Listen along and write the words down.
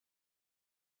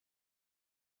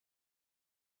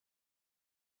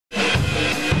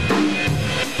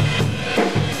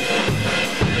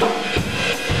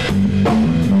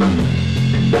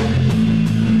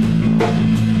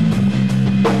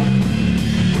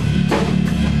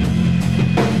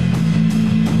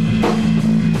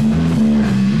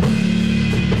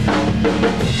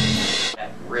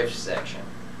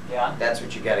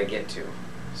you gotta get to.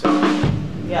 So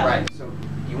yeah. Right. So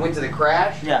you went to the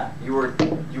crash. Yeah. You were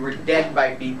dead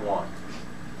by beat 1.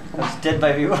 I was dead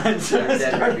by beat 1. So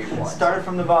dead by beat 1. Started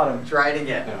from the bottom. Try it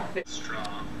again. Yeah.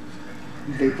 Strong.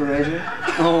 Vaporizer.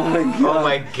 Oh my god. Oh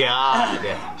my god.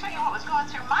 I'll tell you what was going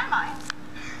through my mind.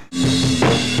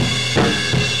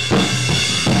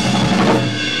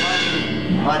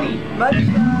 Money. Money.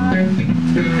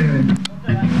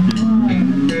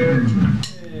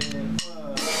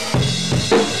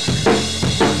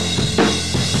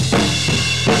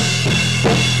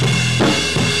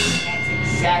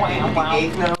 Exactly with the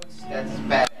 8th notes. That's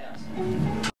badass.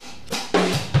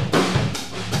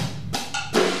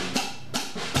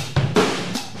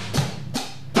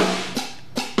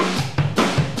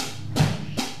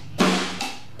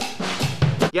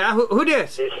 Yeah, who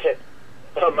this?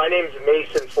 My name's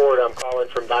Mason Ford. I'm calling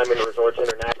from Diamond Resorts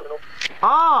International.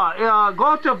 Oh,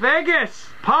 go to Vegas.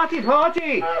 Party. Well,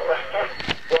 Vegas.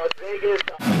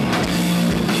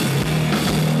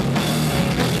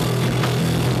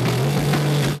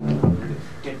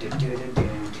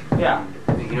 Yeah.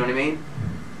 You know what I mean?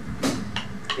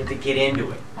 You have to get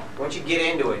into it. Once you get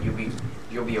into it,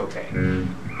 you'll be okay.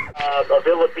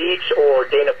 Villa Beach or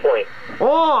Dana Point?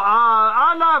 Oh,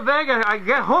 I love Vegas. I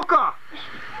get hooker.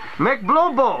 Make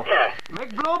blow. Yeah.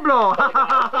 Make blow. And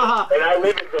I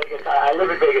live in Vegas.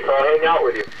 So I'll hang out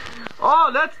with you. Oh,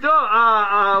 let's do.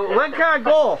 When can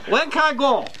I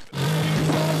go?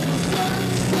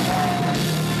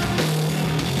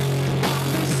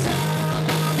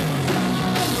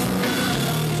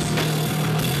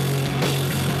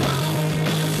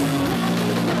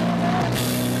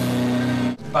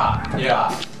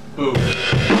 Yeah. Boom.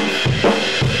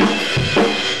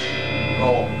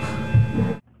 Roll.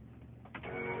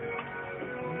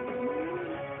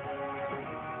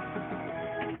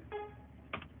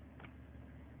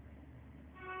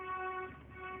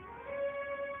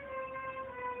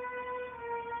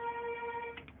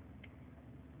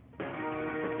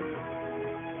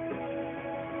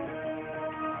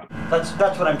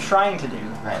 That's what I'm trying to do.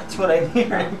 Right. That's what I'm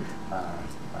hearing.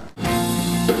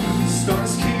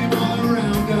 Stars came all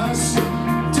around us,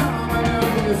 domino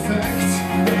effect,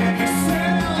 and it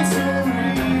felt so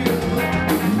real.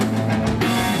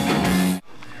 I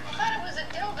thought it was a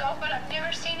dildo, but I've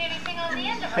never seen anything on the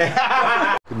end of it.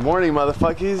 Good morning,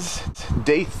 motherfuckers. It's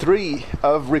day 3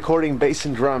 of recording bass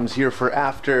and drums here for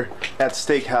After at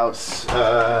Steakhouse.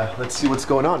 Let's see what's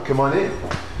going on. Come on in.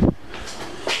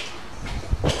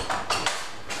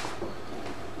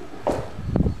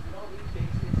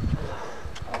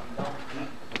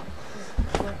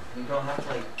 You don't have to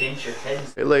like dent your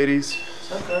heads. Hey, ladies.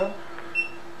 What's up, girl?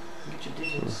 Get your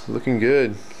digits. Looking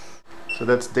good. So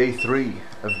that's day 3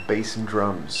 of bass and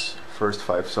drums. First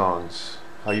 5 songs.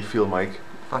 How you feel, Mike?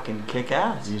 Fucking kick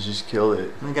ass. You just killed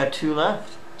it. We got 2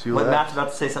 left. 2 What, left. Matt's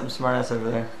about to say something smart ass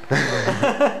over there.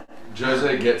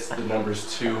 Jose gets the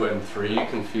numbers 2 and 3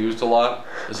 confused a lot.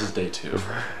 This is day 2.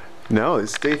 No,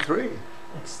 it's day 3.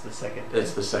 It's the second.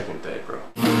 It's the second day, bro.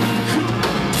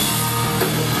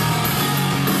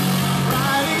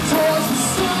 Riding towards the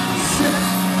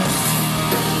sunset.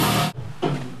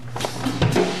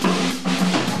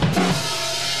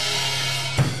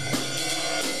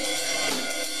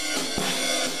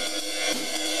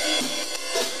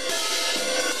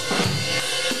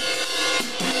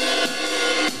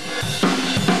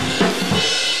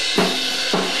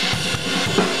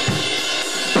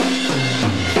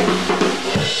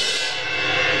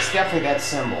 It's definitely that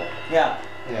symbol. Yeah.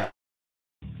 Yeah.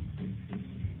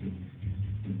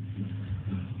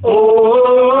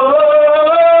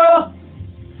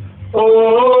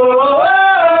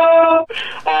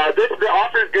 The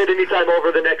offer is good anytime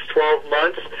over the next 12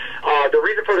 months. The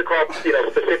reason for the call,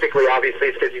 specifically, obviously,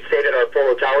 is because you stayed at our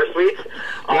Polo Tower Suites.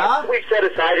 Yeah? We've set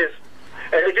aside is,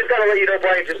 and I just got to let you know,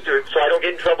 Brian, just so I don't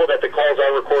get in trouble, that the calls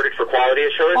are recorded for quality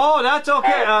assurance. Oh, that's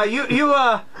okay.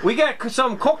 We get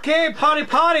some cookie, party.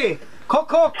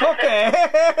 Cookie.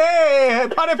 Hey,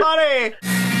 party.